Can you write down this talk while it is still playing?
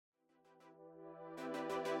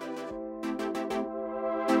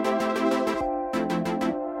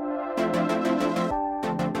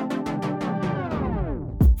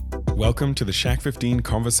Welcome to the Shack 15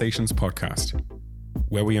 Conversations podcast,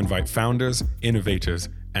 where we invite founders, innovators,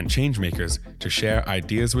 and changemakers to share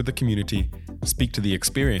ideas with the community, speak to the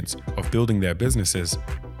experience of building their businesses,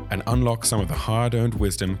 and unlock some of the hard-earned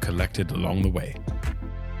wisdom collected along the way.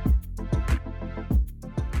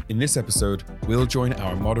 In this episode, we'll join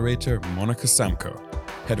our moderator, Monica Samko,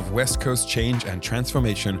 head of West Coast Change and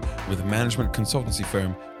Transformation with the management consultancy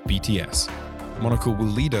firm BTS. Monica will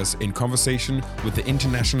lead us in conversation with the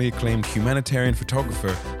internationally acclaimed humanitarian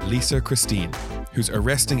photographer Lisa Christine, whose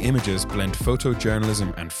arresting images blend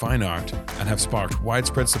photojournalism and fine art and have sparked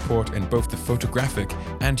widespread support in both the photographic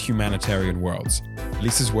and humanitarian worlds.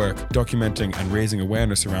 Lisa's work documenting and raising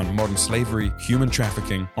awareness around modern slavery, human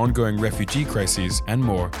trafficking, ongoing refugee crises, and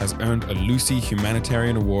more has earned a Lucy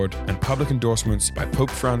Humanitarian Award and public endorsements by Pope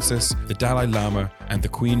Francis, the Dalai Lama, and the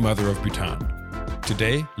Queen Mother of Bhutan.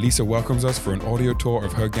 Today, Lisa welcomes us for an audio tour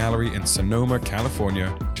of her gallery in Sonoma,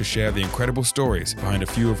 California, to share the incredible stories behind a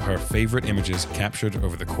few of her favorite images captured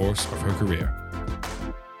over the course of her career.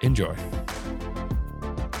 Enjoy.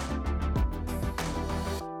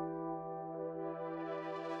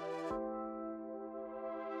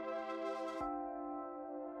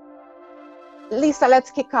 Lisa,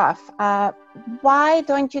 let's kick off. Why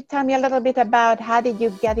don't you tell me a little bit about how did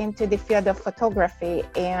you get into the field of photography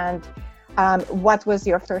and what was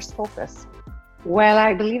your first focus? Well,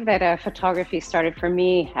 I believe that photography started for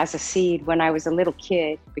me as a seed when I was a little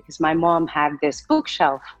kid, because my mom had this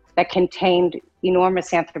bookshelf that contained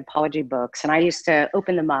enormous anthropology books. And I used to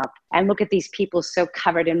open them up and look at these people so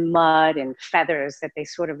covered in mud and feathers that they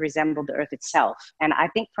sort of resembled the earth itself. And I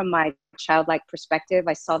think from my childlike perspective,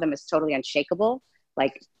 I saw them as totally unshakable.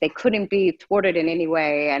 Like they couldn't be thwarted in any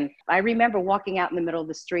way. And I remember walking out in the middle of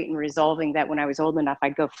the street and resolving that when I was old enough,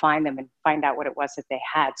 I'd go find them and find out what it was that they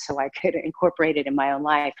had so I could incorporate it in my own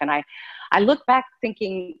life. And I look back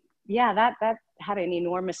thinking, yeah, that had an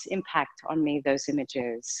enormous impact on me, those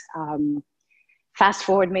images. Fast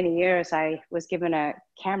forward many years, I was given a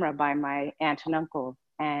camera by my aunt and uncle,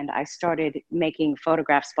 and I started making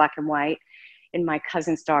photographs, black and white, in my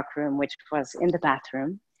cousin's darkroom, which was in the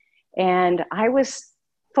bathroom. And I was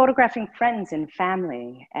photographing friends and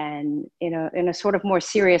family, and in a sort of more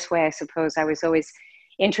serious way, I suppose. I was always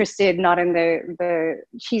interested not in the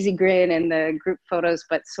cheesy grin and the group photos,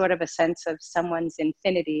 but sort of a sense of someone's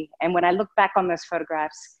infinity. And when I look back on those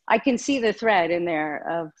photographs, I can see the thread in there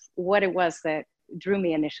of what it was that drew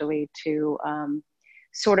me initially to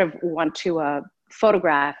sort of want to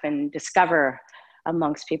photograph and discover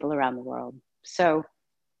amongst people around the world. So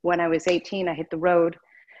when I was 18, I hit the road.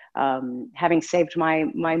 Having saved my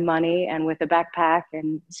money and with a backpack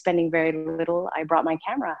and spending very little, I brought my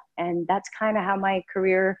camera, and that's kind of how my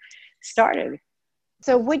career started.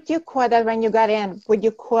 So would you call that, when you got in, would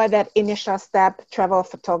you call that initial step travel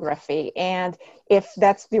photography? And if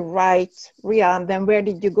that's the right realm, then where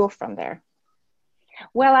did you go from there?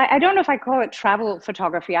 Well, I don't know if I call it travel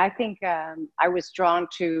photography. I think I was drawn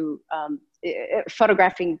to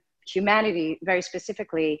photographing humanity very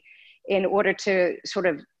specifically in order to sort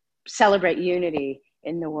of celebrate unity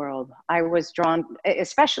in the world. I was drawn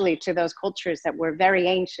especially to those cultures that were very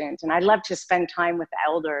ancient, and I love to spend time with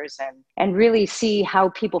elders and really see how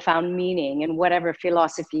people found meaning in whatever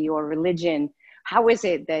philosophy or religion. How is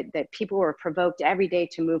it that people were provoked every day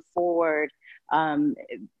to move forward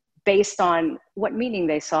based on what meaning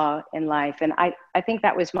they saw in life? And I think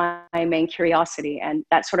that was my main curiosity, and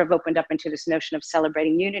that sort of opened up into this notion of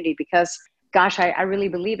celebrating unity, because gosh, I really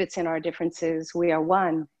believe it's in our differences we are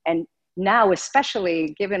one. And now,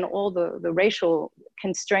 especially given all the racial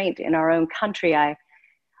constraint in our own country, I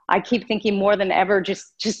keep thinking more than ever,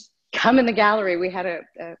 just come in the gallery. We had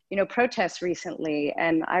a protest recently,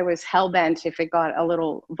 and I was hell-bent, if it got a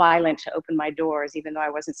little violent, to open my doors, even though I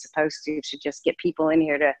wasn't supposed to just get people in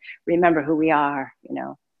here to remember who we are,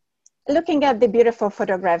 Looking at the beautiful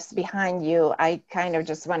photographs behind you, I kind of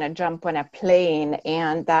just want to jump on a plane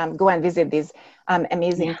and go and visit these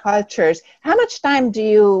amazing cultures. How much time do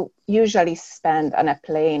you usually spend on a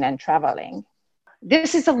plane and traveling?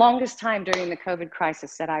 This is the longest time during the COVID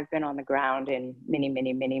crisis that I've been on the ground in many,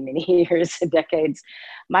 many, many, many years and decades.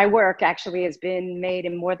 My work actually has been made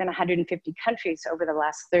in more than 150 countries over the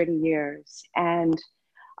last 30 years. And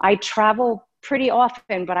I travel pretty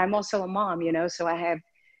often, but I'm also a mom, so I have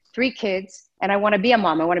 3 kids, and I want to be a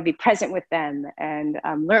mom. I want to be present with them and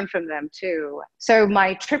learn from them too. So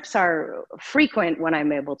my trips are frequent when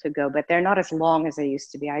I'm able to go, but they're not as long as they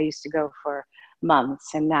used to be. I used to go for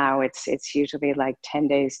months, and now it's usually like 10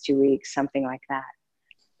 days, 2 weeks, something like that.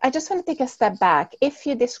 I just want to take a step back. If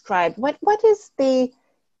you describe what is the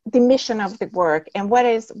the mission of the work, and what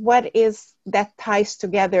is that ties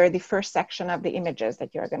together the first section of the images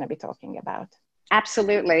that you're going to be talking about?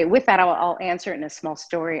 Absolutely. With that, I'll answer it in a small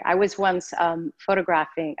story. I was once not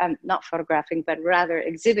photographing, but rather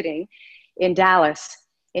exhibiting in Dallas,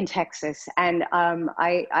 in Texas. And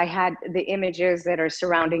I had the images that are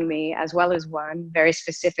surrounding me, as well as one very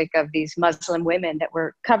specific of these Muslim women that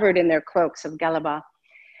were covered in their cloaks of Galaba.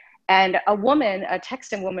 And a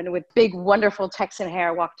Texan woman with big, wonderful Texan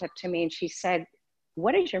hair walked up to me and she said,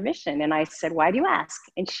 "What is your mission?" And I said, "Why do you ask?"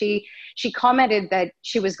 And she commented that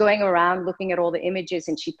she was going around looking at all the images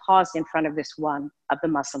and she paused in front of this one of the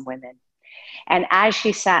Muslim women. And as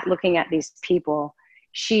she sat looking at these people,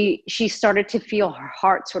 she started to feel her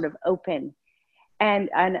heart sort of open.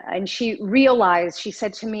 And she realized, she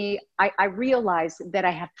said to me, I realized that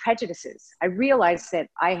I have prejudices. I realized that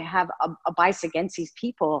I have a bias against these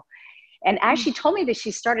people. And as she told me this,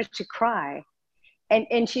 she started to cry.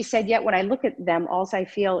 And she said, yet when I look at them, all I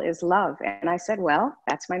feel is love. And I said, well,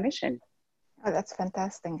 that's my mission. Oh, that's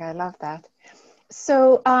fantastic. I love that.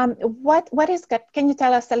 So what is that? Can you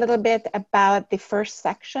tell us a little bit about the first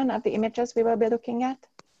section of the images we will be looking at?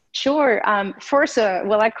 Sure. First,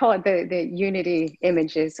 I call it the unity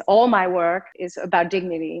images. All my work is about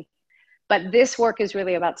dignity, but this work is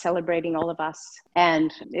really about celebrating all of us.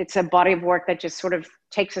 And it's a body of work that just sort of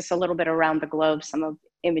takes us a little bit around the globe, some of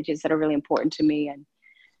images that are really important to me and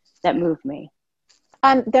that move me.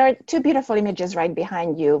 There are two beautiful images right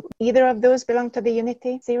behind you. Either of those belong to the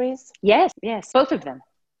Unity series? Yes, both of them.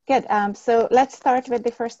 Good. So let's start with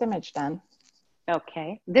the first image then.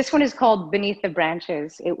 Okay. This one is called Beneath the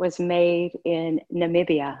Branches. It was made in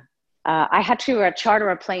Namibia. I had to charter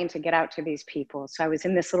a plane to get out to these people. So I was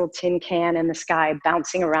in this little tin can in the sky,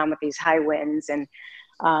 bouncing around with these high winds. And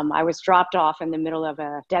I was dropped off in the middle of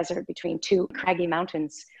a desert between two craggy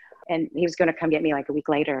mountains. And he was going to come get me like a week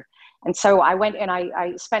later. And so I went and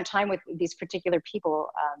I spent time with these particular people.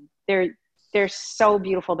 They're so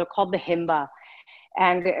beautiful. They're called the Himba.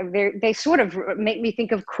 And they sort of make me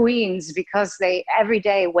think of queens because they every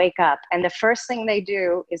day wake up and the first thing they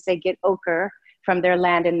do is they get ochre from their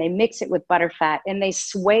land and they mix it with butterfat and they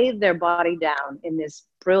swathe their body down in this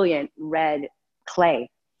brilliant red clay.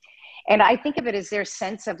 And I think of it as their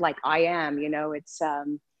sense of like, I am, it's,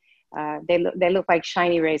 they look like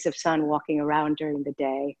shiny rays of sun walking around during the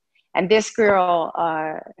day. And this girl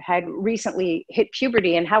had recently hit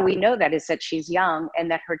puberty, and how we know that is that she's young and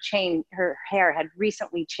that her hair had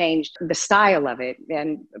recently changed the style of it.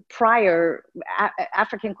 And prior,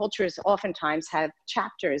 African cultures oftentimes have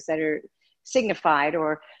chapters that are signified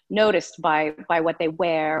or noticed by what they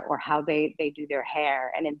wear or how they do their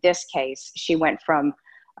hair. And in this case, she went from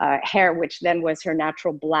hair, which then was her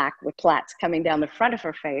natural black with plaits coming down the front of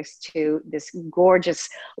her face, to this gorgeous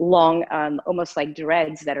long, almost like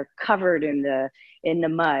dreads that are covered in the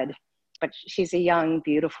mud. But she's a young,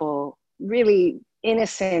 beautiful, really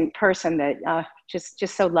innocent person that just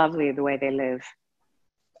so lovely the way they live.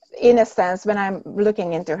 Innocence, when I'm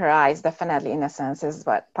looking into her eyes, definitely innocence is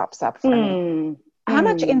what pops up for me. How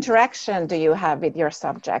much interaction do you have with your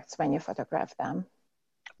subjects when you photograph them?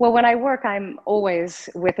 Well, when I work, I'm always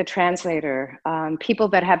with a translator, people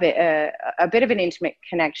that have a bit of an intimate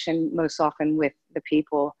connection most often with the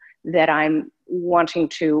people that I'm wanting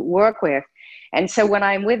to work with. And so when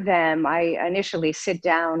I'm with them, I initially sit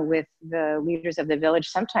down with the leaders of the village,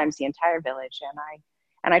 sometimes the entire village,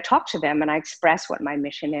 and I talk to them and I express what my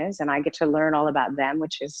mission is, and I get to learn all about them,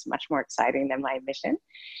 which is much more exciting than my mission.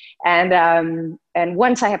 And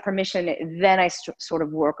once I have permission, then I sort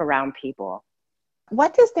of work around people.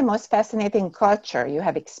 What is the most fascinating culture you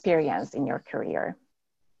have experienced in your career?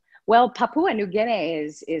 Well, Papua New Guinea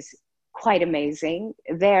is quite amazing.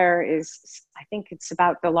 There is, I think it's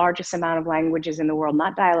about the largest amount of languages in the world,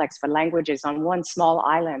 not dialects, but languages on one small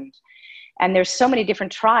island. And there's so many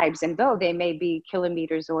different tribes, and though they may be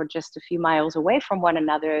kilometers or just a few miles away from one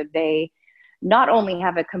another, they not only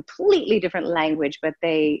have a completely different language, but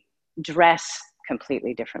they dress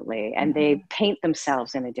completely differently, and they paint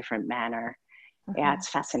themselves in a different manner. Yeah, it's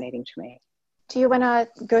fascinating to me. Do you want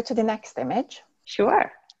to go to the next image?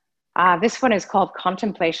 Sure. This one is called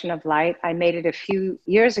Contemplation of Light. I made it a few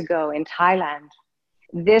years ago in Thailand.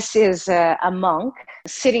 This is a monk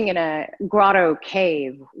sitting in a grotto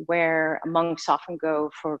cave where monks often go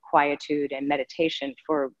for quietude and meditation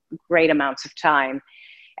for great amounts of time.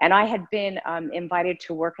 And I had been invited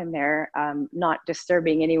to work in there, not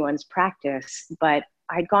disturbing anyone's practice, but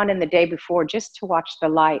I'd gone in the day before just to watch the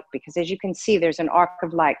light, because as you can see, there's an arc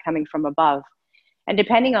of light coming from above. And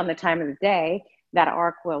depending on the time of the day, that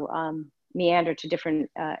arc will meander to different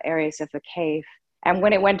areas of the cave. And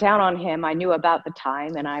when it went down on him, I knew about the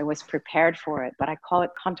time and I was prepared for it. But I call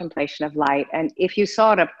it contemplation of light. And if you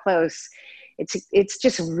saw it up close, it's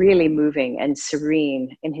just really moving and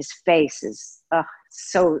serene. In his face is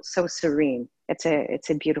so serene. It's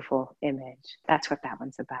a beautiful image. That's what that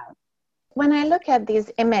one's about. When I look at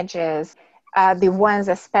these images, the ones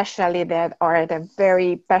especially that are at a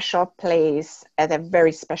very special place at a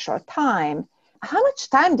very special time, how much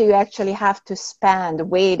time do you actually have to spend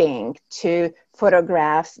waiting to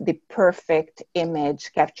photograph the perfect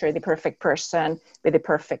image, capture the perfect person with the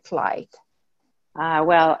perfect light?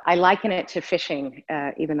 Well, I liken it to fishing,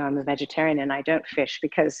 even though I'm a vegetarian and I don't fish,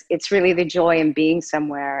 because it's really the joy in being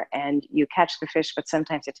somewhere and you catch the fish, but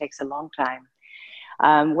sometimes it takes a long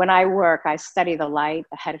time. When I work, I study the light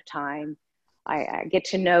ahead of time. I get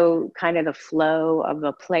to know kind of the flow of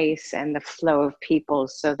a place and the flow of people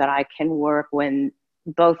so that I can work when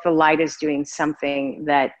both the light is doing something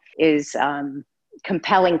that is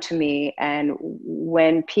compelling to me, and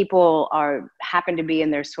when people happen to be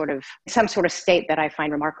in their some sort of state that I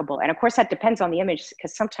find remarkable. And of course that depends on the image,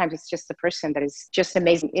 because sometimes it's just the person that is just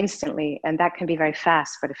amazing instantly, and that can be very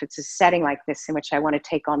fast. But if it's a setting like this in which I want to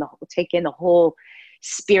take in the whole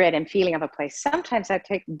spirit and feeling of a place, sometimes that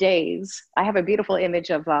takes days. I have a beautiful image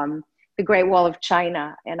of the Great Wall of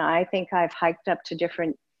China, and I think I've hiked up to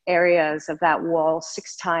different areas of that wall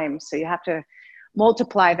 6 times. So you have to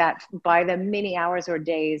multiply that by the many hours or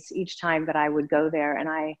days each time that I would go there. And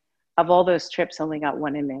I, of all those trips, only got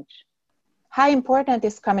one image. How important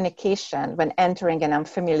is communication when entering an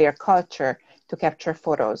unfamiliar culture to capture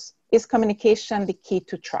photos? Is communication the key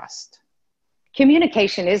to trust?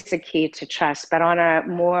 Communication is the key to trust, but on a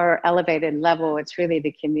more elevated level, it's really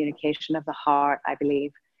the communication of the heart, I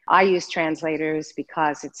believe. I use translators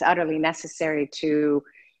because it's utterly necessary to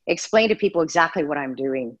explain to people exactly what I'm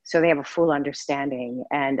doing so they have a full understanding,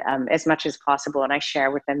 and as much as possible, and I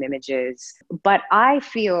share with them images. But I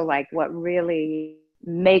feel like what really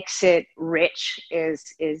makes it rich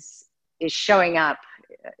is showing up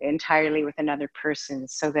entirely with another person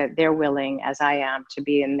so that they're willing, as I am, to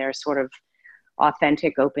be in their sort of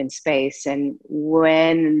authentic open space. And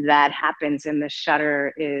when that happens and the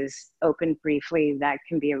shutter is opened briefly, that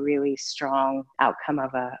can be a really strong outcome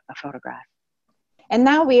of a photograph. And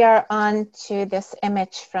now we are on to this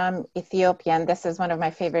image from Ethiopia, and this is one of my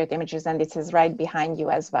favorite images, and this is right behind you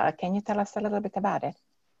as well. Can you tell us a little bit about it?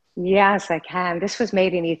 Yes, I can. This was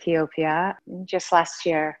made in Ethiopia just last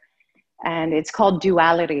year, and it's called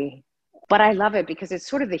Duality. But I love it because it's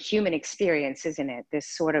sort of the human experience, isn't it?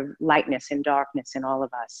 This sort of lightness and darkness in all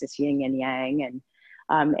of us, this yin and yang.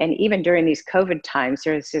 And even during these COVID times,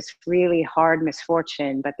 there's this really hard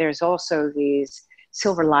misfortune, but there's also these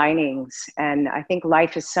silver linings. And I think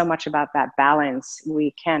life is so much about that balance.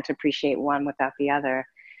 We can't appreciate one without the other.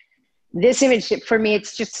 This image, for me,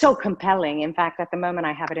 it's just so compelling. In fact, at the moment,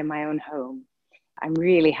 I have it in my own home. I'm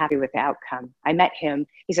really happy with the outcome. I met him.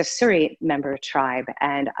 He's a Suri member tribe,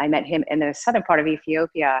 and I met him in the southern part of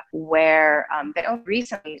Ethiopia where they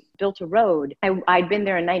recently built a road. I'd been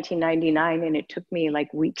there in 1999, and it took me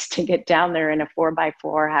like weeks to get down there in a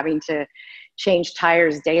 4x4, having to change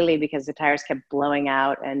tires daily because the tires kept blowing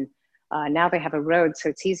out. And now they have a road, so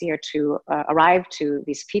it's easier to arrive to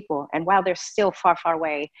these people. And while they're still far, far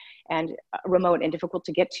away and remote and difficult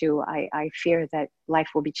to get to, I fear that life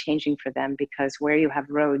will be changing for them, because where you have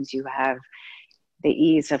roads, you have the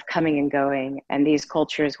ease of coming and going, and these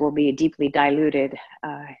cultures will be deeply diluted.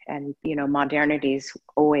 And, modernities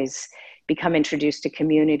always become introduced to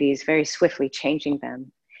communities, very swiftly changing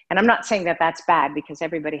them. And I'm not saying that that's bad, because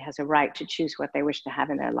everybody has a right to choose what they wish to have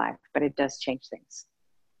in their life, but it does change things.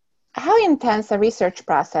 How intense a research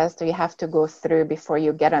process do you have to go through before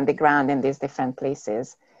you get on the ground in these different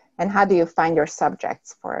places? And how do you find your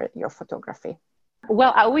subjects for your photography?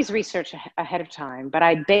 Well, I always research ahead of time, but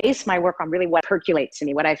I base my work on really what percolates in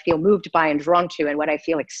me, what I feel moved by and drawn to, and what I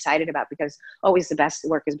feel excited about, because always the best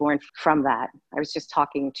work is born from that. I was just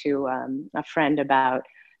talking to a friend about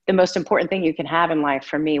the most important thing you can have in life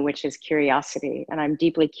for me, which is curiosity. And I'm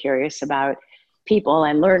deeply curious about people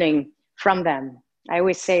and learning from them. I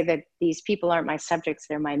always say that these people aren't my subjects,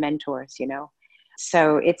 they're my mentors,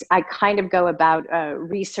 So I kind of go about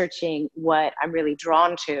researching what I'm really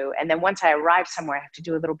drawn to. And then once I arrive somewhere, I have to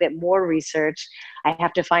do a little bit more research. I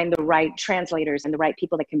have to find the right translators and the right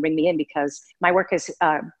people that can bring me in, because my work is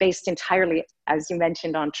based entirely, as you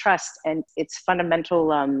mentioned, on trust. And its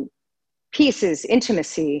fundamental piece is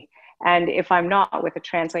intimacy. And if I'm not with a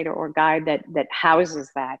translator or guide that houses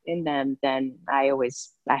that in them, then I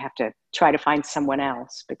have to try to find someone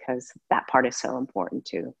else, because that part is so important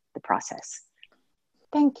to the process.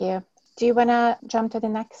 Thank you. Do you want to jump to the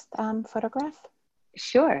next photograph?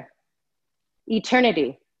 Sure.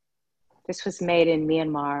 Eternity. This was made in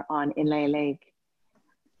Myanmar on Inle Lake.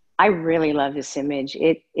 I really love this image.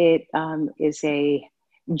 It is a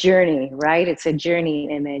journey, right? It's a journey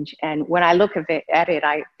image. And when I look at it,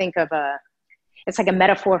 I think of it's like a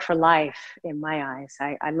metaphor for life in my eyes.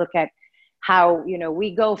 I look at how,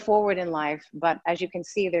 we go forward in life, but as you can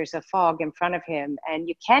see, there's a fog in front of him and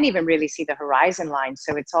you can't even really see the horizon line.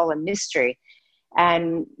 So it's all a mystery.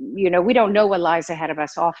 And, we don't know what lies ahead of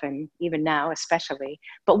us often, even now, especially,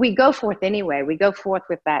 but we go forth anyway. We go forth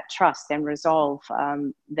with that trust and resolve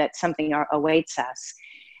that something awaits us.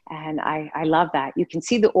 And I love that. You can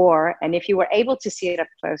see the ore. And if you were able to see it up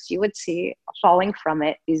close, you would see falling from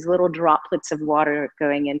it, these little droplets of water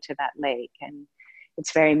going into that lake. And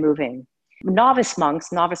it's very moving. Novice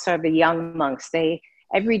are the young monks. They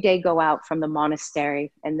every day go out from the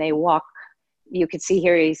monastery and they walk. You could see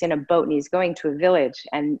here he's in a boat and he's going to a village,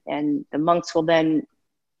 and the monks will then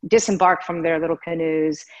disembark from their little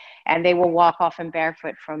canoes and they will walk often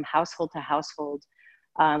barefoot from household to household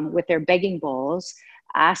with their begging bowls,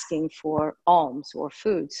 asking for alms or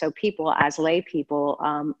food. So people, as lay people,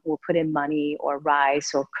 will put in money or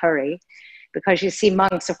rice or curry, because you see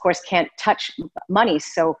monks, of course, can't touch money.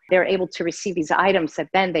 So they're able to receive these items that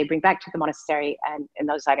then they bring back to the monastery, and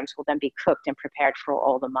those items will then be cooked and prepared for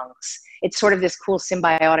all the monks. It's sort of this cool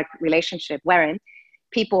symbiotic relationship wherein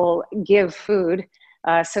people give food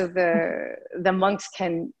so the monks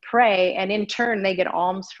can pray, and in turn they get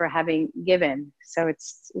alms for having given. So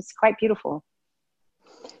it's quite beautiful.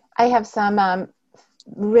 I have some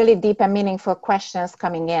really deep and meaningful questions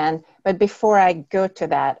coming in, but before I go to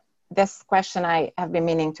that, this question I have been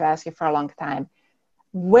meaning to ask you for a long time.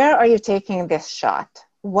 Where are you taking this shot?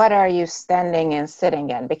 What are you standing and sitting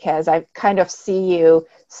in? Because I kind of see you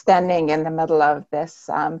standing in the middle of this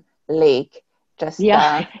lake, just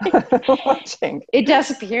watching. It does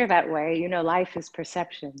appear that way. Life is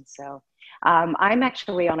perception. So I'm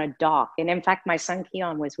actually on a dock. And in fact, my son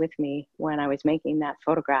Keon was with me when I was making that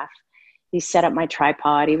photograph. He set up my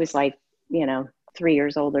tripod. He was like, 3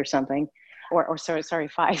 years old or something. Or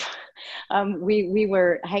 5. We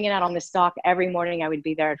were hanging out on this dock every morning. I would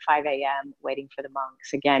be there at 5 a.m. waiting for the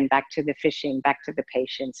monks. Again, back to the fishing, back to the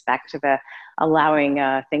patience, back to the allowing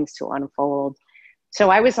things to unfold. So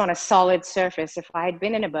I was on a solid surface. If I had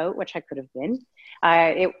been in a boat, which I could have been,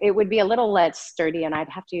 it would be a little less sturdy, and I'd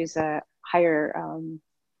have to use a higher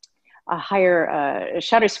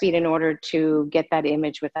shutter speed in order to get that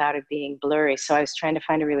image without it being blurry. So I was trying to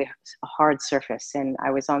find a really hard surface, and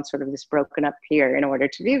I was on sort of this broken up pier in order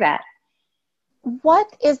to do that.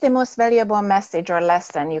 What is the most valuable message or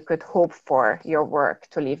lesson you could hope for your work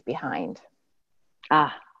to leave behind?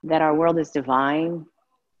 That our world is divine,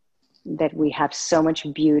 that we have so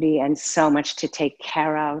much beauty and so much to take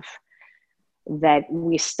care of, that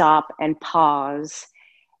we stop and pause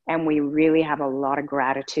and we really have a lot of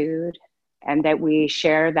gratitude, and that we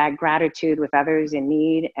share that gratitude with others in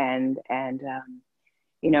need, and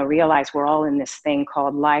realize we're all in this thing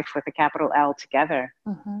called life with a capital L together.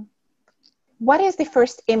 Mm-hmm. What is the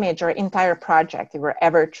first image or entire project you were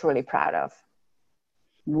ever truly proud of?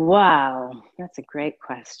 Wow, that's a great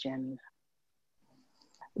question.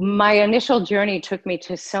 My initial journey took me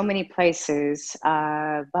to so many places,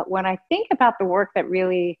 but when I think about the work that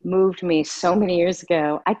really moved me so many years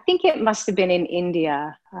ago, I think it must have been in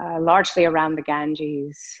India, largely around the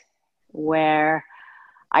Ganges, where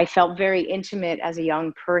I felt very intimate as a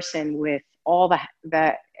young person with all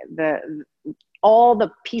the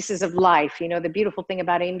pieces of life. The beautiful thing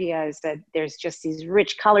about India is that there's just these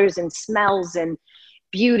rich colors and smells and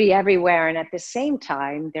beauty everywhere, and at the same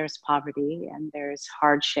time there's poverty and there's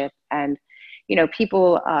hardship, and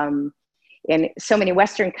people in so many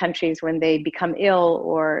Western countries, when they become ill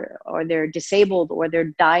or they're disabled or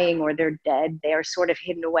they're dying or they're dead, they are sort of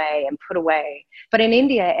hidden away and put away. But in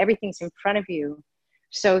India, everything's in front of you.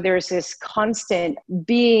 So there's this constant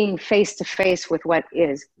being face to face with what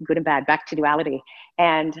is good and bad, back to duality.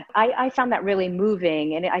 And I found that really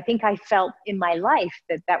moving. And I think I felt in my life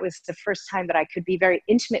that was the first time that I could be very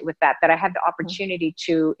intimate with that I had the opportunity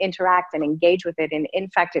to interact and engage with it. And in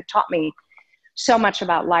fact, it taught me so much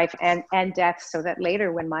about life and death, so that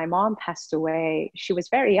later when my mom passed away, she was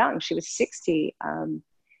very young, she was 60.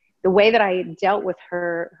 The way that I dealt with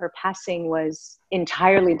her passing was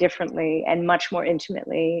entirely differently and much more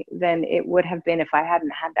intimately than it would have been if I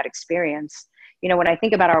hadn't had that experience. When I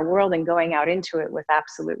think about our world and going out into it with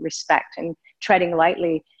absolute respect and treading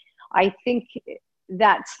lightly, I think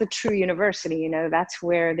that's the true university. That's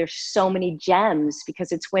where there's so many gems,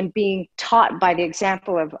 because it's when being taught by the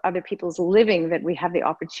example of other people's living that we have the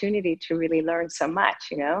opportunity to really learn so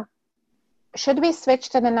much, Should we switch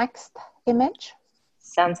to the next image?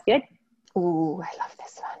 Sounds good. Ooh, I love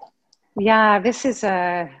this one. Yeah, this is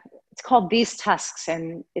it's called These Tusks,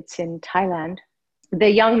 and it's in Thailand. The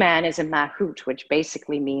young man is a mahout, which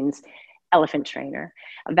basically means elephant trainer.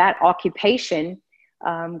 That occupation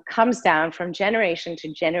comes down from generation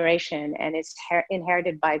to generation and is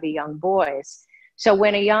inherited by the young boys. So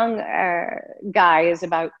when a young guy is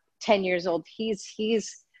about 10 years old,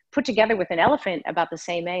 he's put together with an elephant about the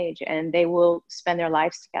same age, and they will spend their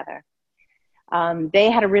lives together. They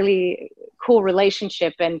had a really cool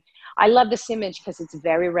relationship, and I love this image because it's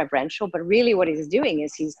very reverential, but really what he's doing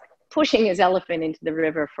is he's pushing his elephant into the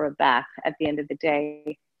river for a bath at the end of the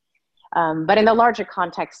day. But in the larger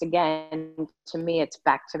context, again, to me, it's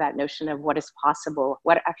back to that notion of what is possible,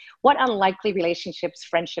 what unlikely relationships,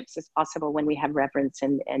 friendships is possible when we have reverence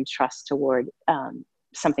and trust toward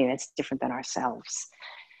something that's different than ourselves.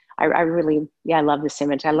 I really, I love this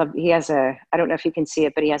image. He has I don't know if you can see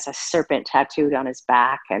it, but he has a serpent tattooed on his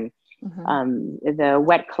back, and the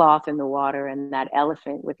wet cloth in the water, and that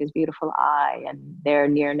elephant with his beautiful eye and their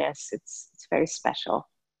nearness. It's very special.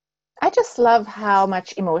 I just love how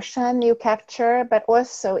much emotion you capture, but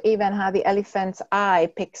also even how the elephant's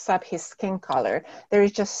eye picks up his skin color. There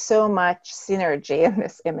is just so much synergy in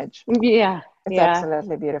this image. Yeah. It's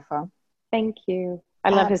absolutely beautiful. Thank you. I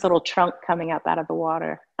love his little trunk coming up out of the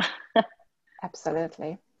water.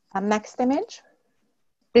 Absolutely. Next image.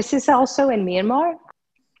 This is also in Myanmar.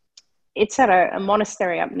 It's at a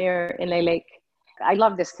monastery up near Inle Lake. I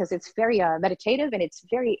love this because it's very meditative, and it's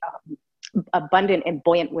very abundant and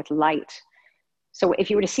buoyant with light. So if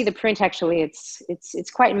you were to see the print, actually,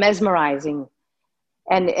 it's quite mesmerizing.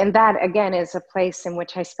 And that, again, is a place in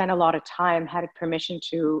which I spent a lot of time, had permission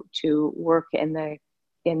to work in the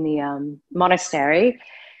monastery.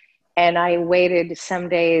 And I waited some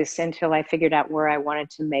days until I figured out where I wanted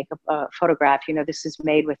to make a photograph. You know, this is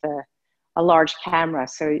made with a large camera,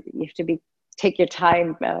 so you have to take your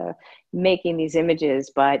time making these images,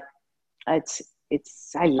 but I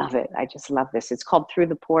love it. I just love this. It's called Through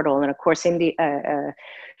the Portal. And of course, in the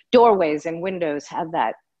doorways and windows have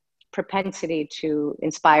that propensity to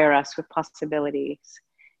inspire us with possibilities.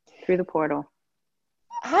 Through the Portal.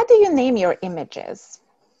 How do you name your images?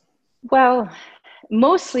 Well,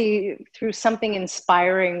 mostly through something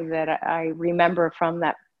inspiring that I remember from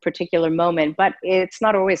that particular moment, but it's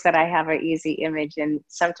not always that I have an easy image. And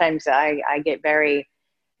sometimes I get very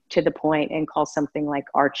to the point and call something like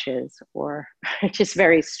arches, or just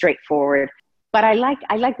very straightforward. But I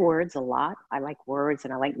like words a lot. I like words,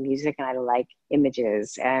 and I like music, and I like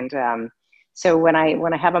images. And so when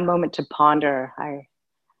I have a moment to ponder,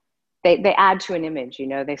 they add to an image. You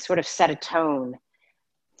know, they sort of set a tone.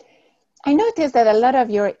 I noticed that a lot of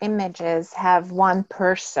your images have one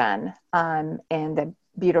person and the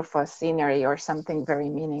beautiful scenery or something very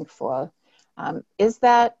meaningful. Is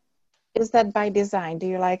that by design? Do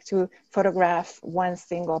you like to photograph one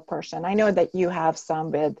single person? I know that you have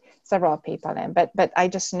some with several people in, but I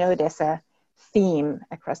just notice a theme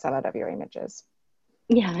across a lot of your images.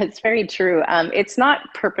 Yeah, that's very true. It's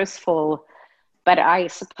not purposeful, but I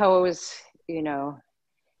suppose, you know,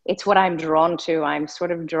 it's what I'm drawn to. I'm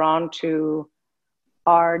sort of drawn to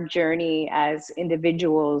our journey as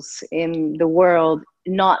individuals in the world.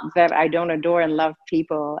 Not that I don't adore and love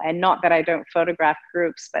people, and not that I don't photograph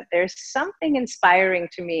groups, but there's something inspiring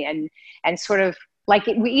to me, and sort of like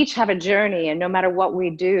we each have a journey, and no matter what we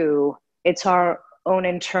do, it's our own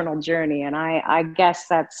internal journey. And I guess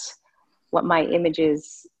that's what my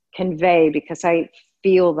images convey, because I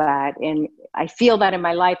feel that, and I feel that in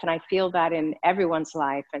my life, and I feel that in everyone's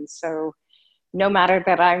life. And so no matter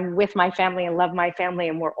that I'm with my family and love my family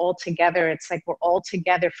and we're all together, it's like we're all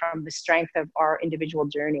together from the strength of our individual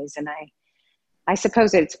journeys. And I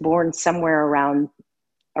suppose it's born somewhere around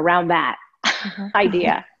that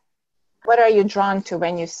idea. What are you drawn to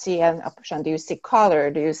when you see an option? Do you see color?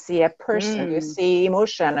 Do you see a person? Do you see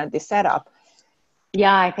emotion or the setup?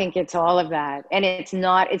 Yeah, I think it's all of that. And it's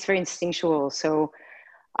very instinctual. So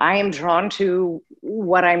I am drawn to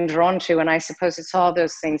what I'm drawn to. And I suppose it's all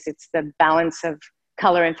those things. It's the balance of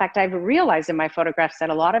color. In fact, I've realized in my photographs that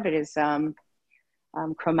a lot of it is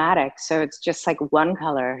chromatic. So it's just like one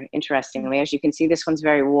color, interestingly. As you can see, this one's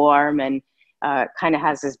very warm and kind of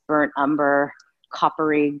has this burnt umber,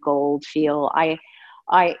 coppery gold feel. I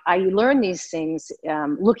learn these things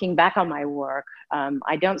looking back on my work.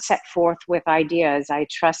 I don't set forth with ideas. I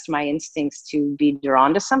trust my instincts to be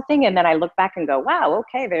drawn to something. And then I look back and go, wow,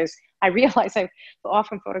 okay, I realize I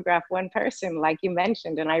often photograph one person, like you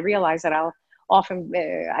mentioned, and I realize that I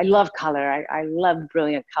love color. I love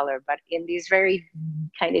brilliant color, but in these very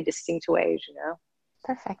kind of distinct ways, you know?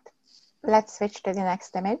 Perfect. Let's switch to the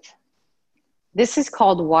next image. This is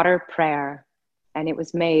called Water Prayer, and it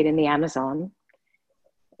was made in the Amazon.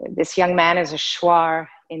 This young man is a Shuar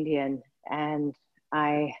Indian, and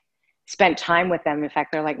I spent time with them. In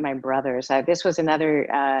fact, they're like my brothers. This was another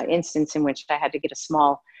instance in which I had to get a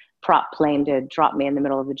small prop plane to drop me in the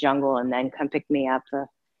middle of the jungle and then come pick me up the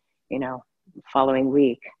following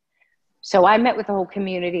week. So I met with the whole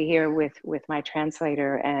community here with my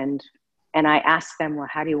translator, and I asked them, well,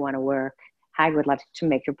 how do you want to work? I would love to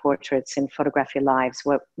make your portraits and photograph your lives.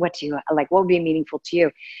 What do you like? What would be meaningful to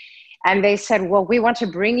you? And they said, well, we want to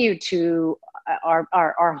bring you to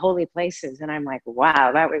our holy places. And I'm like,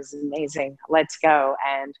 wow, that was amazing. Let's go.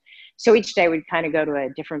 And so each day we'd kind of go to a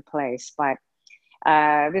different place. But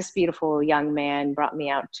this beautiful young man brought me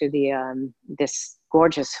out to this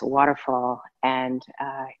gorgeous waterfall. And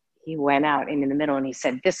he went out in the middle and he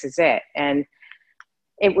said, this is it. And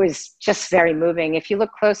it was just very moving. If you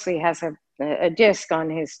look closely, he has a disc on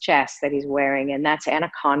his chest that he's wearing, and that's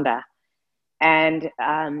Anaconda. And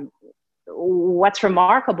what's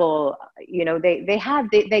remarkable,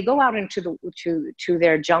 they go out into to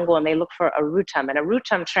their jungle and they look for arutum, and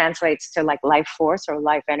arutum translates to like life force or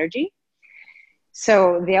life energy.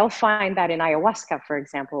 So they'll find that in ayahuasca, for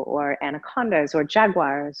example, or anacondas or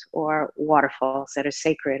jaguars or waterfalls that are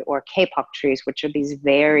sacred, or kapok trees, which are these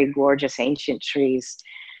very gorgeous ancient trees,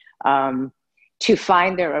 to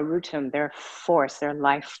find their arutum, their force, their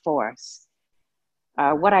life force.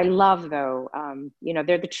 What I love, though,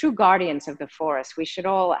 they're the true guardians of the forest. We should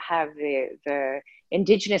all have the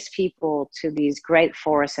indigenous people to these great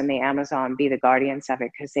forests in the Amazon be the guardians of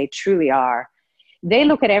it, because they truly are. They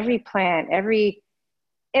look at every plant, every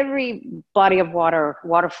body of water,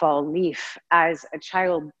 waterfall, leaf as a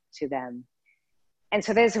child to them. And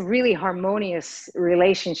so there's a really harmonious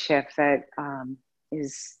relationship that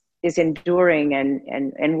is enduring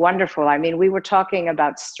and wonderful. I mean, we were talking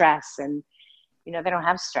about stress, and they don't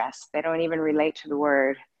have stress. They don't even relate to the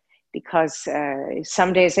word, because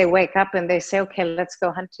some days they wake up and they say, okay, let's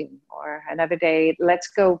go hunting. Or another day, let's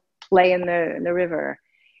go play in the river.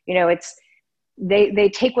 They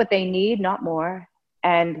take what they need, not more.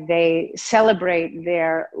 And they celebrate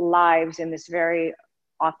their lives in this very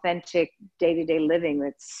authentic day-to-day living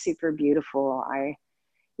that's super beautiful.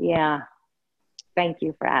 Thank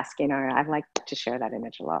you for asking. I'd like to share that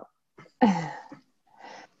image a lot.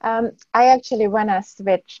 I actually want to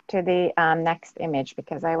switch to the next image,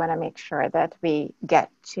 because I want to make sure that we get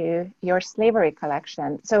to your slavery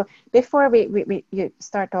collection. So before you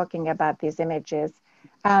start talking about these images,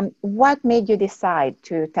 what made you decide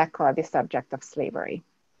to tackle the subject of slavery?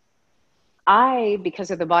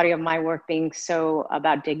 Because of the body of my work being so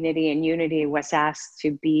about dignity and unity, was asked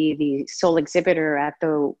to be the sole exhibitor at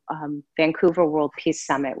the Vancouver World Peace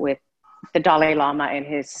Summit with the Dalai Lama and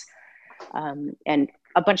his and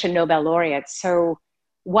a bunch of Nobel laureates. So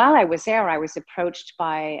while I was there, I was approached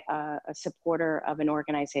by a supporter of an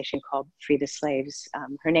organization called Free the Slaves.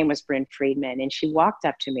 Her name was Bryn Friedman, and she walked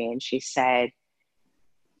up to me and she said,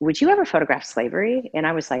 would you ever photograph slavery? And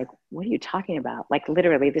I was like, what are you talking about? Like,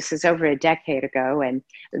 literally, this is over a decade ago. And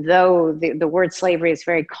though the word slavery is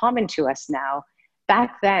very common to us now,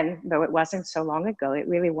 back then, though it wasn't so long ago, it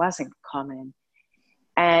really wasn't common.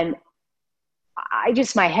 And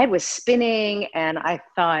my head was spinning, and I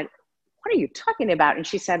thought, what are you talking about? And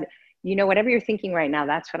she said, whatever you're thinking right now,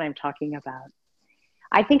 that's what I'm talking about.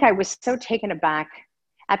 I think I was so taken aback.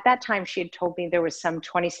 At that time, she had told me there was some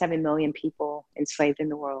 27 million people enslaved in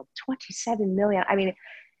the world. 27 million. I mean,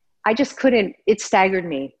 I just couldn't, it staggered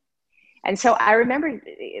me. And so I remember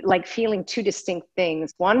like feeling two distinct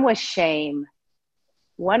things. One was shame.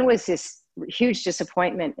 One was this huge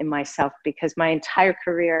disappointment in myself, because my entire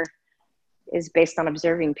career is based on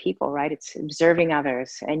observing people, right? It's observing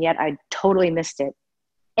others. And yet I totally missed it.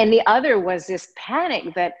 And the other was this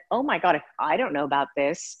panic that, oh my God, if I don't know about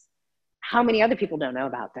this, how many other people don't know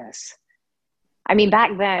about this? I mean,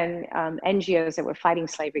 back then, NGOs that were fighting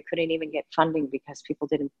slavery couldn't even get funding because people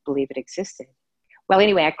didn't believe it existed. Well,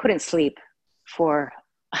 anyway, I couldn't sleep for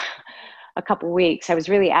a couple of weeks. I was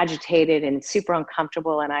really agitated and super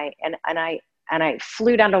uncomfortable. And I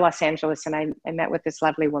flew down to Los Angeles, and I met with this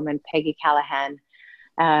lovely woman, Peggy Callahan,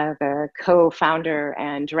 the co-founder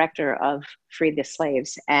and director of Free the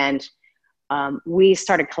Slaves. And we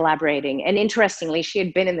started collaborating. And interestingly, she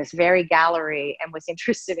had been in this very gallery and was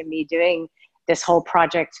interested in me doing this whole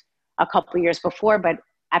project a couple of years before. But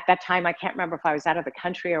at that time, I can't remember if I was out of the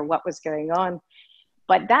country or what was going on.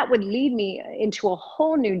 But that would lead me into a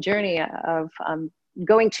whole new journey of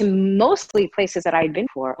going to mostly places that I'd been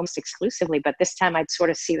for almost exclusively. But this time I'd sort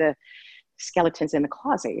of see the skeletons in the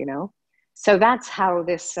closet, So that's how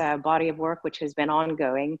this body of work, which has been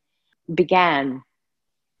ongoing, began.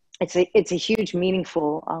 It's a huge,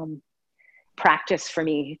 meaningful practice for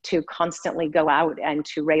me to constantly go out and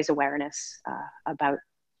to raise awareness about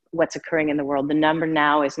what's occurring in the world. The number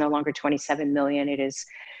now is no longer 27 million. It is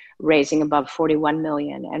raising above 41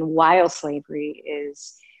 million. And while slavery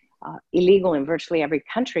is illegal in virtually every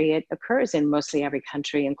country, it occurs in mostly every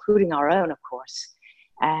country, including our own, of course.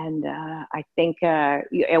 And I think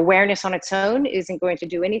awareness on its own isn't going to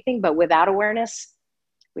do anything, but without awareness,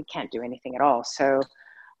 we can't do anything at all. So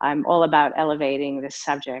I'm all about elevating this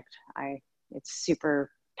subject. It's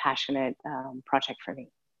super passionate project for me.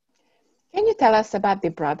 Can you tell us about the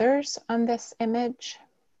brothers on this image?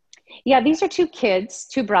 Yeah, these are two kids,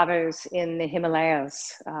 two brothers in the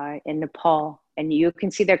Himalayas in Nepal. And you can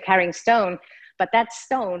see they're carrying stone, but that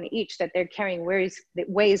stone each that they're carrying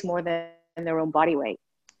weighs more than their own body weight.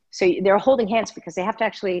 So they're holding hands because they have to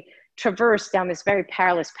actually traverse down this very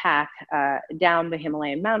perilous path down the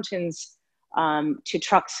Himalayan mountains to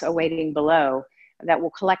trucks awaiting below that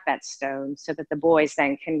will collect that stone so that the boys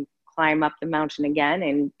then can climb up the mountain again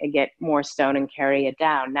and get more stone and carry it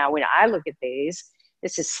down. Now, when I look at these,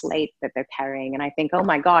 this is slate that they're carrying. And I think, oh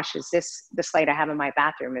my gosh, is this the slate I have in my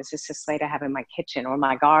bathroom? Is this the slate I have in my kitchen or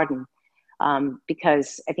my garden?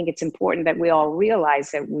 Because I think it's important that we all realize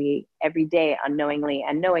that we every day unknowingly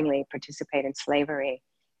and knowingly participate in slavery.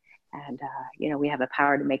 And, we have the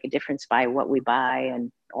power to make a difference by what we buy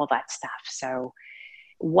and all that stuff. So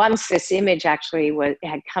once this image actually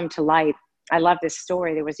had come to light, I love this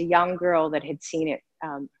story. There was a young girl that had seen it.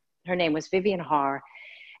 Her name was Vivian Har.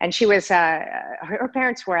 And she was, her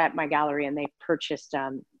parents were at my gallery and they purchased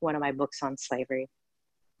one of my books on slavery.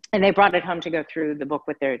 And they brought it home to go through the book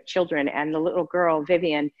with their children. And the little girl,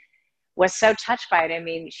 Vivian, was so touched by it. I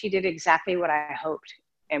mean, she did exactly what I hoped.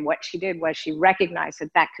 And what she did was she recognized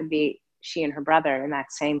that could be she and her brother in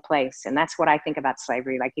that same place. And that's what I think about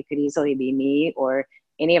slavery. Like, it could easily be me or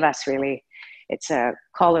any of us, really. It's a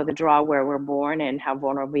call of the draw where we're born and how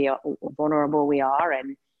vulnerable we are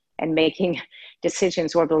and making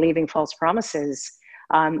decisions or believing false promises.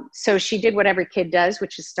 So she did what every kid does,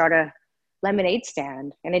 which is start a lemonade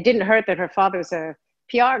stand. And it didn't hurt that her father was a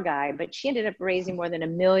PR guy, but she ended up raising more than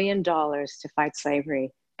 $1 million to fight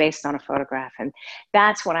slavery based on a photograph. And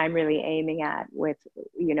that's what I'm really aiming at with,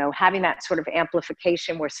 having that sort of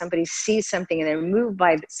amplification where somebody sees something and they're moved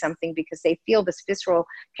by something because they feel this visceral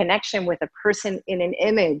connection with a person in an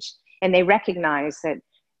image. And they recognize that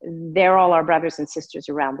they're all our brothers and sisters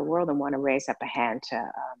around the world and want to raise up a hand to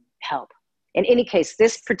help. In any case,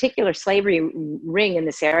 this particular slavery ring in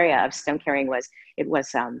this area of stone carrying was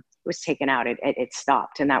taken out. It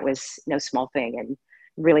stopped, and that was no small thing, and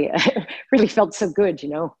really, really felt so good,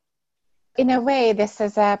 In a way, this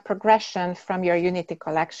is a progression from your Unity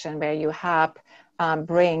collection, where you help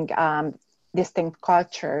bring distinct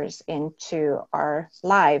cultures into our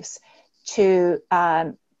lives to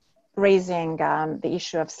raising the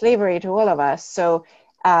issue of slavery to all of us. So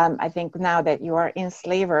I think now that you are in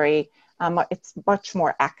slavery, it's much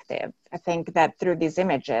more active. I think that through these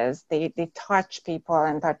images, they touch people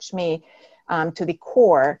and touch me to the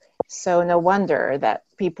core. So no wonder that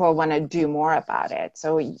people want to do more about it.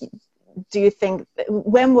 So do you think,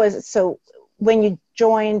 when you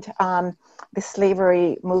joined the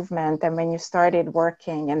slavery movement and when you started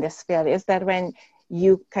working in this field, is that when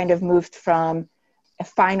you kind of moved from a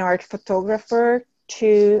fine art photographer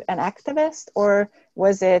to an activist, or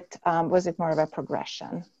was it more of a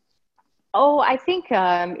progression? Oh, I think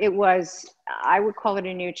it was, I would call it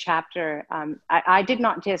a new chapter. I did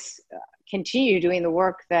not just continue doing the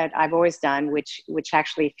work that I've always done, which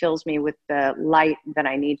actually fills me with the light that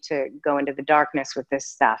I need to go into the darkness with this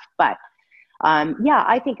stuff. But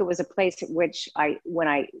I think it was a place at which when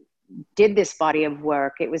I did this body of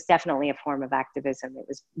work, it was definitely a form of activism. It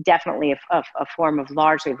was definitely a form of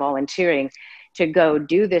largely volunteering to go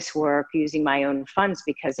do this work using my own funds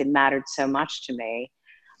because it mattered so much to me.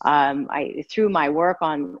 Through my work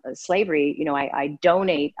on slavery, I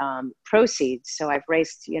donate proceeds. So I've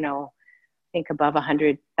raised, I think above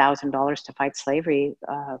 $100,000 to fight slavery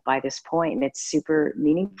by this point. And it's super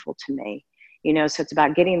meaningful to me, so it's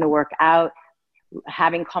about getting the work out,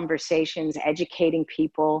 having conversations, educating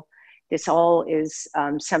people. This all is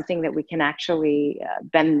something that we can actually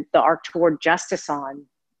bend the arc toward justice on,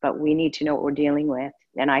 but we need to know what we're dealing with.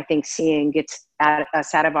 And I think seeing gets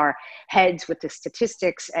us out of our heads with the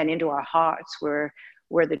statistics and into our hearts where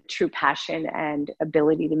the true passion and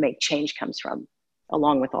ability to make change comes from,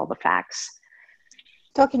 along with all the facts.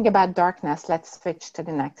 Talking about darkness, let's switch to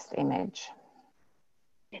the next image.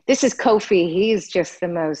 This is Kofi. He's just the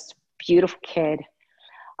most beautiful kid.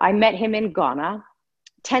 I met him in Ghana.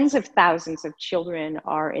 Tens of thousands of children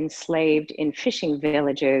are enslaved in fishing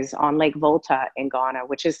villages on Lake Volta in Ghana,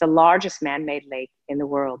 which is the largest man-made lake in the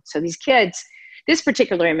world. So these kids, this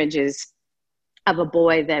particular image is of a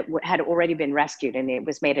boy that had already been rescued, and it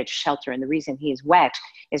was made at a shelter. And the reason he's wet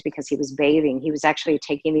is because he was bathing. He was actually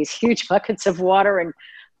taking these huge buckets of water and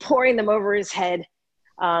pouring them over his head.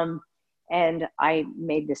 And I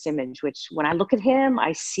made this image, which when I look at him,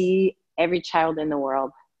 I see every child in the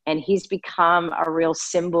world. And he's become a real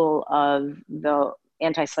symbol of the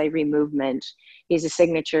anti-slavery movement. He's a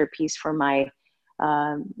signature piece for my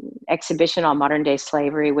exhibition on modern day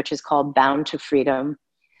slavery, which is called Bound to Freedom.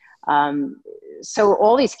 So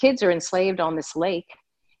all these kids are enslaved on this lake,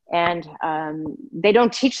 and they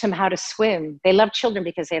don't teach them how to swim. They love children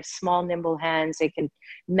because they have small, nimble hands. They can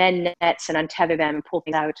mend nets and untether them and pull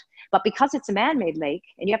things out. But because it's a man-made lake,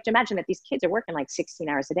 and you have to imagine that these kids are working like 16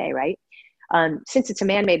 hours a day, right? Since it's a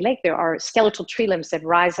man-made lake, there are skeletal tree limbs that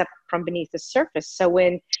rise up from beneath the surface. So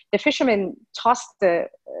when the fishermen toss the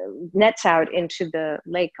nets out into the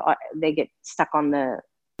lake, they get stuck on the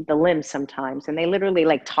limbs sometimes. And they literally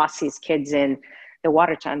like toss these kids in the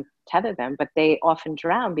water to untether them, but they often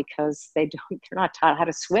drown because they're not taught how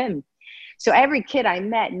to swim. So every kid I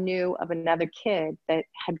met knew of another kid that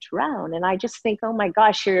had drowned. And I just think, oh my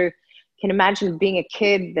gosh, you can imagine being a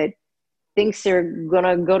kid that thinks they're going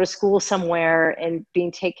to go to school somewhere and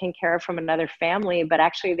being taken care of from another family, but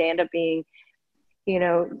actually they end up being,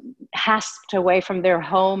 hasped away from their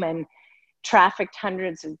home and trafficked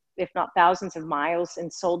hundreds of, if not thousands of miles, and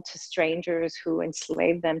sold to strangers who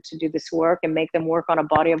enslave them to do this work and make them work on a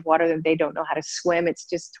body of water that they don't know how to swim. It's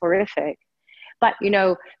just horrific. But,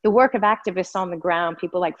 the work of activists on the ground,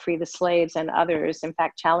 people like Free the Slaves and others, in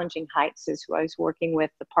fact, Challenging Heights is who I was working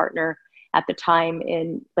with, the partner at the time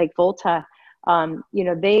in Lake Volta,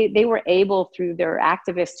 they were able through their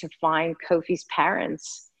activists to find Kofi's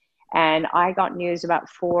parents. And I got news about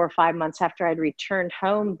 4 or 5 months after I'd returned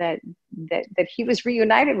home that he was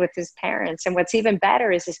reunited with his parents. And what's even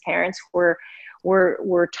better is his parents were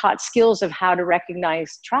taught skills of how to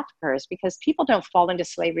recognize traffickers, because people don't fall into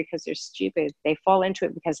slavery because they're stupid. They fall into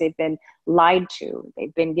it because they've been lied to.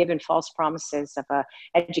 They've been given false promises of a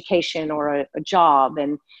education or a job,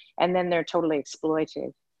 and then they're totally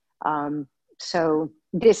exploited. So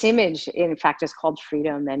this image, in fact, is called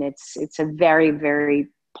Freedom, and it's a very, very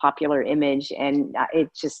popular image, and I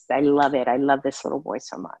love it. I love this little boy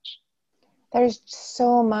so much. There's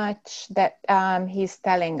so much that he's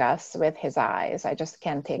telling us with his eyes. I just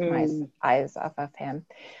can't take my eyes off of him.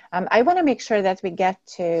 I want to make sure that we get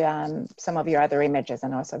to some of your other images,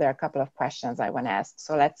 and also there are a couple of questions I want to ask.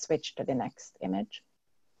 So let's switch to the next image.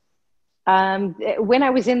 When I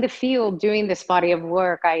was in the field doing this body of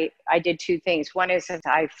work, I did two things. One is that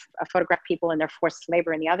I photographed people in their forced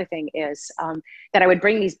labor, and the other thing is that I would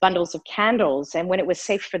bring these bundles of candles, and when it was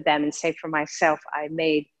safe for them and safe for myself, I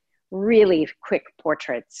made really quick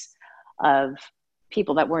portraits of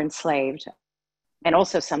people that were enslaved, and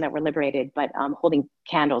also some that were liberated, but holding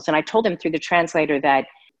candles. And I told them through the translator that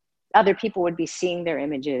other people would be seeing their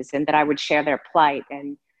images, and that I would share their plight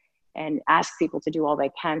and ask people to do all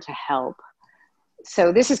they can to help.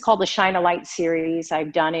 So this is called the Shine a Light series.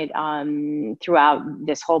 I've done it throughout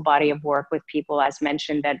this whole body of work with people, as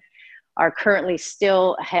mentioned, that are currently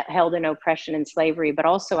still held in oppression and slavery, but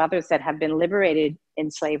also others that have been liberated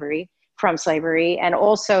from slavery, and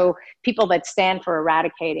also people that stand for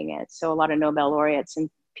eradicating it. So a lot of Nobel laureates and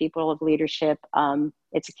people of leadership.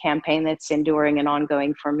 It's a campaign that's enduring and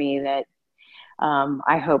ongoing for me that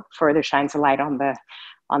I hope further shines a light on the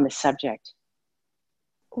subject.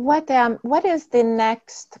 What is the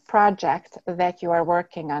next project that you are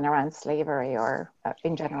working on around slavery or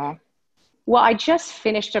in general? Well, I just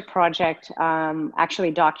finished a project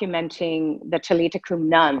actually documenting the Talita Kum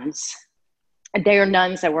nuns. They are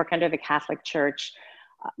nuns that work under the Catholic Church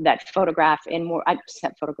that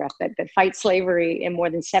fight slavery in more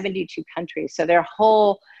than 72 countries. So their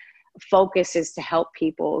whole focus is to help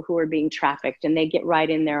people who are being trafficked, and they get right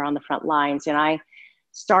in there on the front lines. And I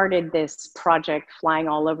started this project flying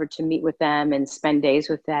all over to meet with them and spend days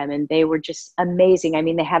with them, and they were just amazing. I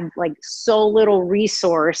mean, they have like so little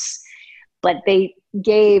resource, but they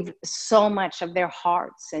gave so much of their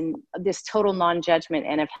hearts and this total non-judgment,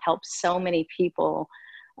 and have helped so many people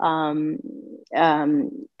come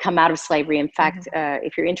out of slavery. In fact,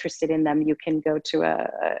 if you're interested in them, you can go to a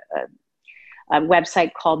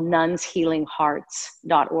website called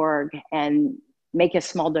nunshealinghearts.org and make a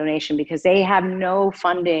small donation, because they have no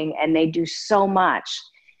funding and they do so much.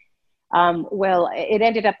 Well, it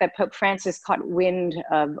ended up that Pope Francis caught wind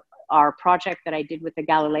of our project that I did with the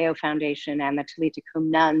Galileo Foundation and the Talita Kum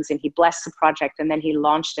nuns, and he blessed the project, and then he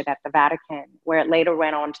launched it at the Vatican, where it later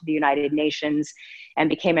went on to the United Nations and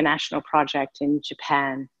became a national project in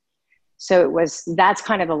Japan. So that's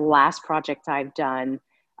kind of the last project I've done.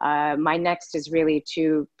 My next is really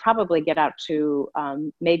to probably get out to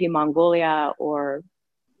maybe Mongolia or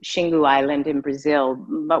Xingu Island in Brazil,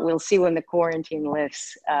 but we'll see when the quarantine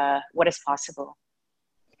lifts what is possible.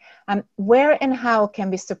 Where and how can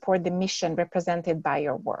we support the mission represented by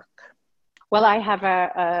your work? Well, I have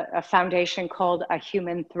a foundation called A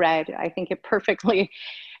Human Thread. I think it perfectly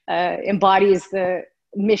embodies the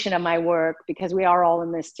mission of my work, because we are all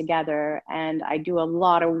in this together. And I do a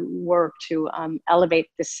lot of work to elevate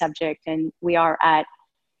this subject. And we are at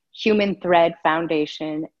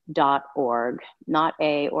humanthreadfoundation.org, not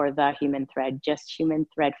A or the Human Thread, just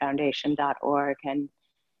humanthreadfoundation.org. And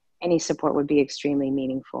any support would be extremely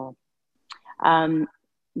meaningful.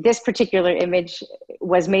 This particular image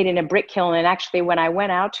was made in a brick kiln. And actually, when I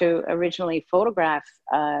went out to originally photograph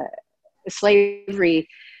slavery,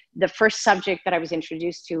 the first subject that I was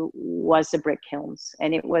introduced to was the brick kilns.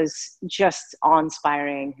 And it was just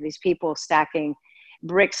awe-inspiring. These people stacking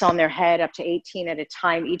bricks on their head, up to 18 at a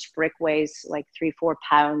time. Each brick weighs like 3-4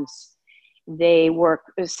 pounds. They work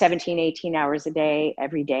 17, 18 hours a day,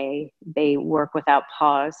 every day. They work without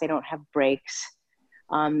pause. They don't have breaks.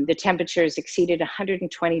 The temperatures exceeded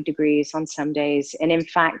 120 degrees on some days. And in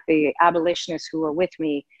fact, the abolitionists who were with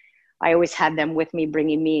me, I always had them with me,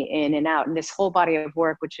 bringing me in and out. And this whole body of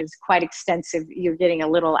work, which is quite extensive, you're getting a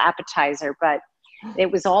little appetizer, but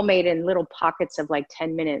it was all made in little pockets of like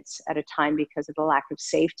 10 minutes at a time because of the lack of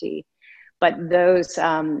safety. But those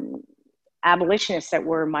abolitionists that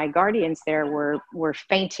were my guardians there were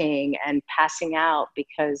fainting and passing out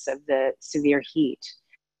because of the severe heat.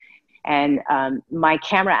 And my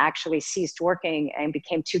camera actually ceased working and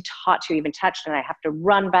became too hot to even touch. And I have to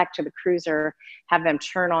run back to the cruiser, have them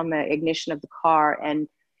turn on the ignition of the car and,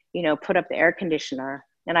 put up the air conditioner.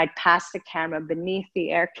 And I'd pass the camera beneath the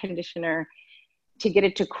air conditioner to get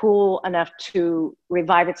it to cool enough to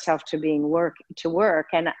revive itself to work.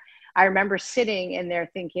 And I remember sitting in there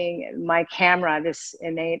thinking, my camera, this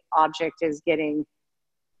innate object, is getting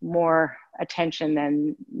more attention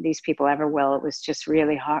than these people ever will. It was just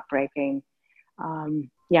really heartbreaking.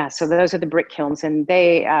 So those are the brick kilns, and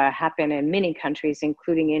they happen in many countries,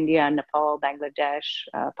 including India, Nepal, Bangladesh,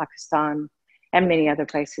 Pakistan, and many other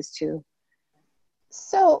places too.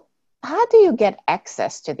 So how do you get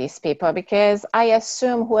access to these people? Because I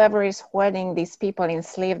assume whoever is holding these people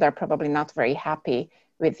enslaved are probably not very happy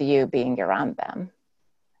with you being around them.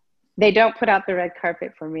 They don't put out the red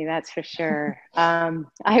carpet for me, that's for sure.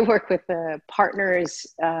 I work with partners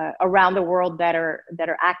around the world that are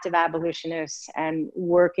active abolitionists and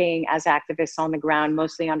working as activists on the ground,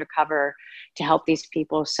 mostly undercover, to help these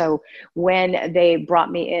people. So when they brought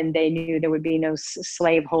me in, they knew there would be no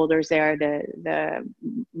slave holders there. The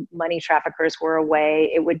money traffickers were away.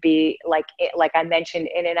 It would be like I mentioned,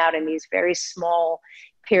 in and out in these very small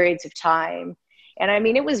periods of time. And I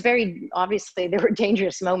mean, it was very, obviously there were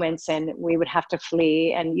dangerous moments and we would have to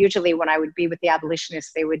flee. And usually when I would be with the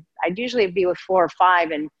abolitionists, I'd usually be with 4 or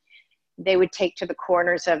 5, and they would take to the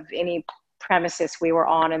corners of any premises we were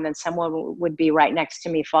on. And then someone would be right next to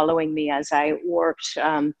me, following me as I worked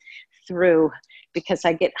through, because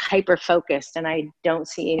I get hyper focused and I don't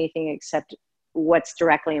see anything except what's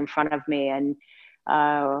directly in front of me. And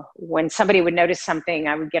when somebody would notice something,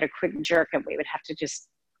 I would get a quick jerk and we would have to just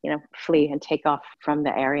flee and take off from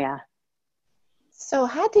the area. So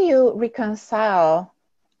how do you reconcile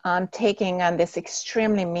taking on this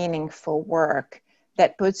extremely meaningful work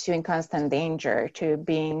that puts you in constant danger to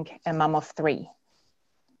being a mom of 3?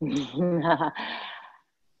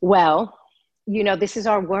 Well, this is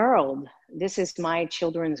our world. This is my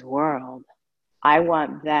children's world. I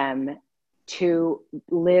want them to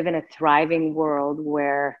live in a thriving world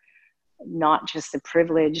where not just the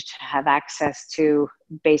privileged have access to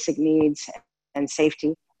basic needs and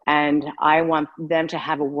safety. And I want them to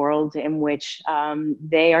have a world in which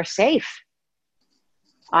they are safe.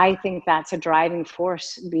 I think that's a driving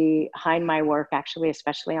force behind my work, actually,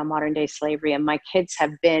 especially on modern day slavery. And my kids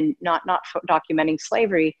have been not documenting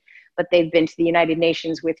slavery, but they've been to the United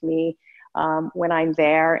Nations with me when I'm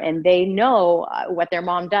there, and they know what their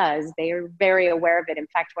mom does. They are very aware of it. In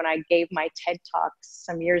fact, when I gave my TED Talks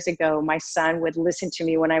some years ago, my son would listen to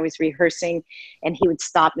me when I was rehearsing, and he would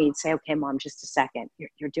stop me and say, "Okay, Mom, just a second.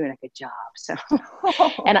 You're doing a good job." So,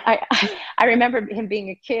 and I remember him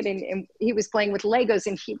being a kid, and he was playing with Legos,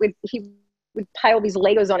 and he would pile these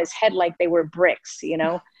Legos on his head like they were bricks,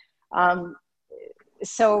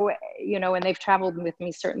 so, and they've traveled with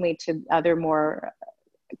me certainly to other more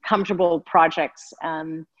comfortable projects.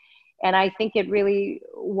 And I think it really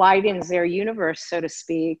widens their universe, so to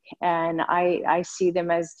speak. And I see them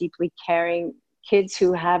as deeply caring kids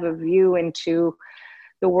who have a view into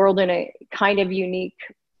the world in a kind of unique,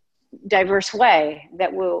 diverse way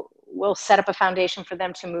that will set up a foundation for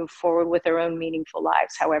them to move forward with their own meaningful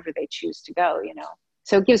lives, however they choose to go,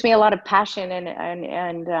 So it gives me a lot of passion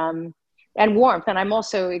and warmth. And I'm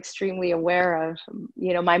also extremely aware of,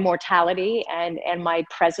 my mortality and my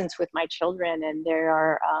presence with my children. And there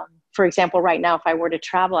are, for example, right now, if I were to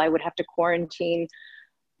travel, I would have to quarantine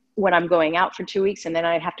when I'm going out for 2 weeks, and then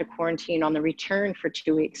I'd have to quarantine on the return for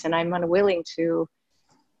 2 weeks. And I'm unwilling to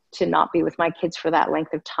not be with my kids for that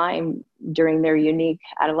length of time during their unique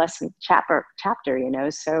adolescent chapter,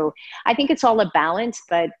 So I think it's all a balance,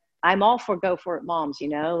 but I'm all for go for it moms,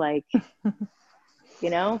 There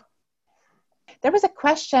was a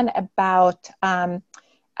question about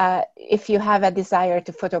if you have a desire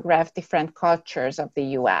to photograph different cultures of the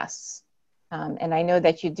US. And I know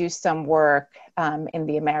that you do some work in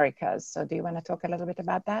the Americas. So do you want to talk a little bit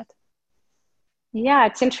about that? Yeah,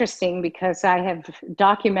 it's interesting because I have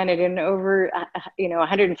documented in over,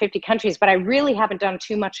 150 countries, but I really haven't done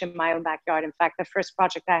too much in my own backyard. In fact, the first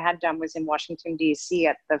project I had done was in Washington, D.C.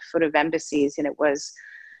 at the foot of embassies, and it was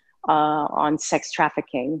on sex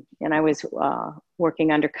trafficking. And I was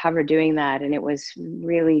working undercover doing that, and it was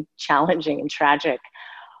really challenging and tragic.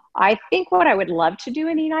 I think what I would love to do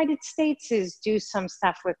in the United States is do some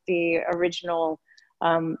stuff with the original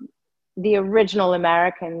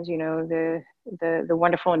Americans, the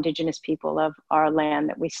wonderful indigenous people of our land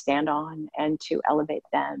that we stand on, and to elevate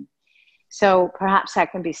them. So perhaps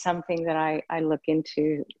that can be something that I look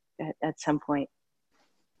into at some point.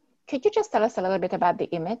 Could you just tell us a little bit about the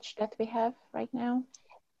image that we have right now?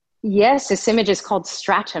 Yes, this image is called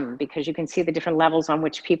Stratum because you can see the different levels on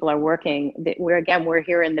which people are working. We're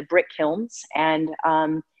here in the brick kilns, and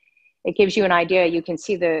it gives you an idea. You can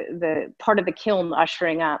see the part of the kiln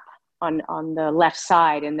ushering up on the left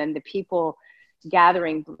side, and then the people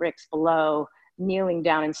gathering bricks below, kneeling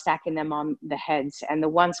down and stacking them on the heads. And the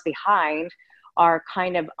ones behind are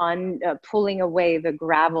kind of pulling away the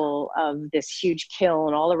gravel of this huge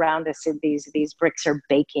kiln. All around us, these bricks are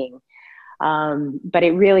baking. But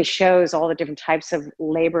it really shows all the different types of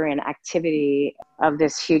labor and activity of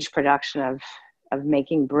this huge production of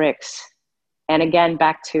making bricks. And again,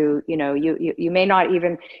 back to, you may not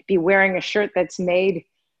even be wearing a shirt that's made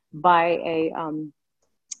by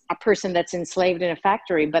a person that's enslaved in a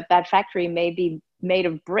factory, but that factory may be made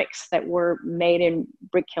of bricks that were made in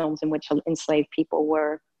brick kilns in which enslaved people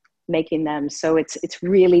were making them. So it's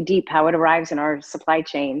really deep how it arrives in our supply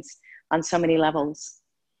chains on so many levels.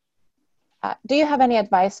 Do you have any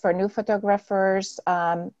advice for new photographers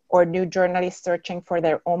or new journalists searching for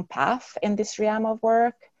their own path in this realm of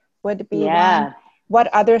work? Would be one. What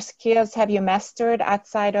other skills have you mastered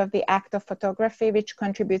outside of the act of photography, which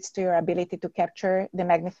contributes to your ability to capture the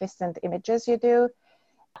magnificent images you do?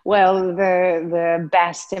 Well, the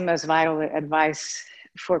best and most vital advice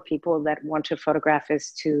for people that want to photograph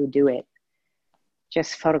is to do it.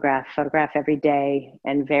 Just photograph every day.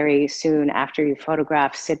 And very soon after you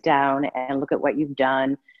photograph, sit down and look at what you've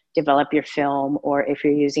done, develop your film, or if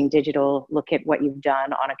you're using digital, look at what you've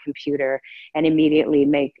done on a computer and immediately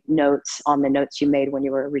make notes on the notes you made when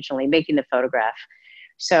you were originally making the photograph.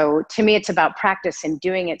 So to me, it's about practice and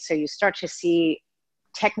doing it. So you start to see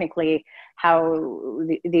technically how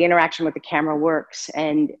the interaction with the camera works.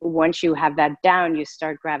 And once you have that down, you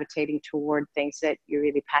start gravitating toward things that you're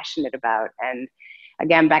really passionate about. And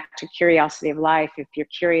again, back to curiosity of life. If you're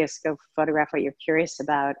curious, go photograph what you're curious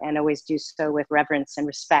about, and always do so with reverence and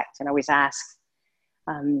respect, and always ask.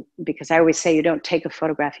 Because I always say you don't take a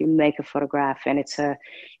photograph, you make a photograph. And it's a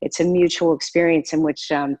mutual experience in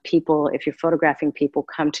which people, if you're photographing people,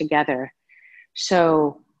 come together.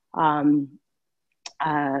 So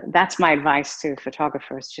that's my advice to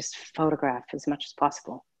photographers, just photograph as much as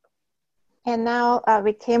possible. And now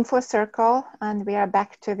we came full circle and we are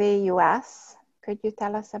back to the US. Could you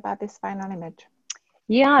tell us about this final image?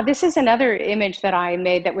 Yeah, this is another image that I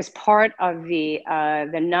made that was part of the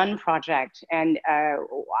Nun Project. And I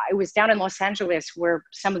was down in Los Angeles where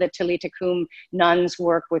some of the Talita Kum nuns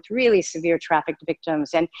work with really severe trafficked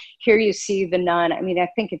victims. And here you see the nun. I mean, I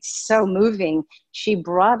think it's so moving. She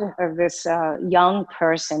brought this young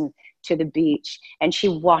person to the beach and she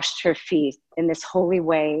washed her feet in this holy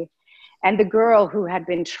way. And the girl who had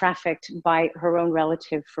been trafficked by her own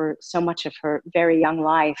relative for so much of her very young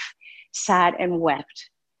life sat and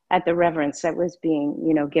wept at the reverence that was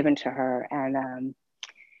being, given to her. And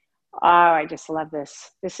Oh, I just love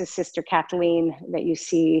this. This is Sister Kathleen that you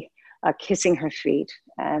see kissing her feet.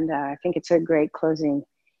 And I think it's a great closing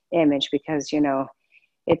image because, you know,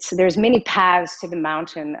 there's many paths to the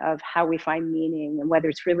mountain of how we find meaning, and whether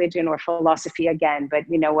it's religion or philosophy again, but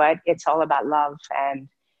you know what? It's all about love. And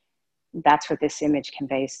that's what this image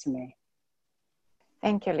conveys to me.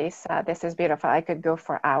 Thank you, Lisa. This is beautiful. I could go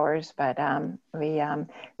for hours, but we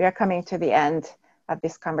are coming to the end of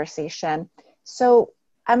this conversation. So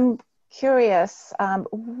I'm curious,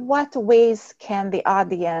 what ways can the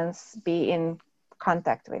audience be in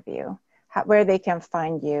contact with you? Where they can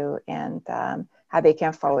find you, and how they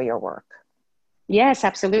can follow your work? Yes,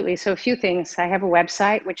 absolutely. So a few things. I have a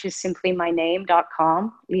website, which is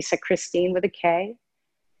simplymyname.com, Lisa Christine with a K.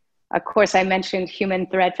 Of course, I mentioned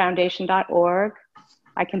humanthreadfoundation.org.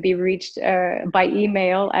 I can be reached by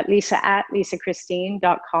email at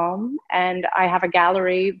lisa@lisachristine.com. And I have a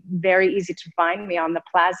gallery, very easy to find me, on the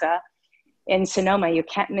Plaza in Sonoma. You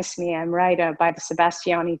can't miss me. I'm right by the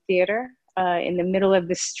Sebastiani Theater in the middle of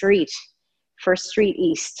the street, First Street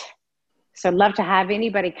East. So I'd love to have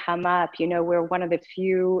anybody come up. You know, we're one of the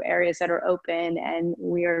few areas that are open, and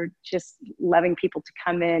we're just loving people to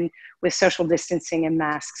come in with social distancing and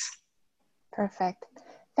masks. Perfect.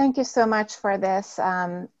 Thank you so much for this.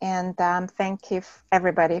 And thank you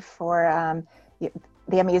everybody for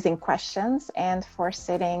the amazing questions and for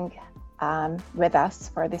sitting with us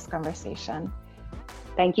for this conversation.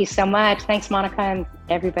 Thank you so much. Thanks, Monica, and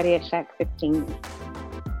everybody at Shack 15.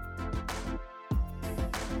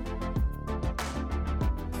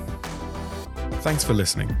 Thanks for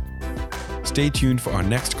listening. Stay tuned for our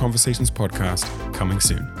next Conversations podcast coming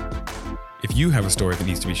soon. If you have a story that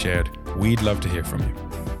needs to be shared, we'd love to hear from you.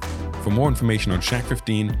 For more information on Shack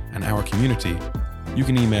 15 and our community, you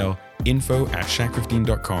can email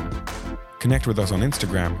info@shack15.com, connect with us on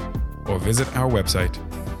Instagram, or visit our website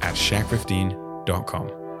at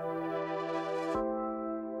shack15.com.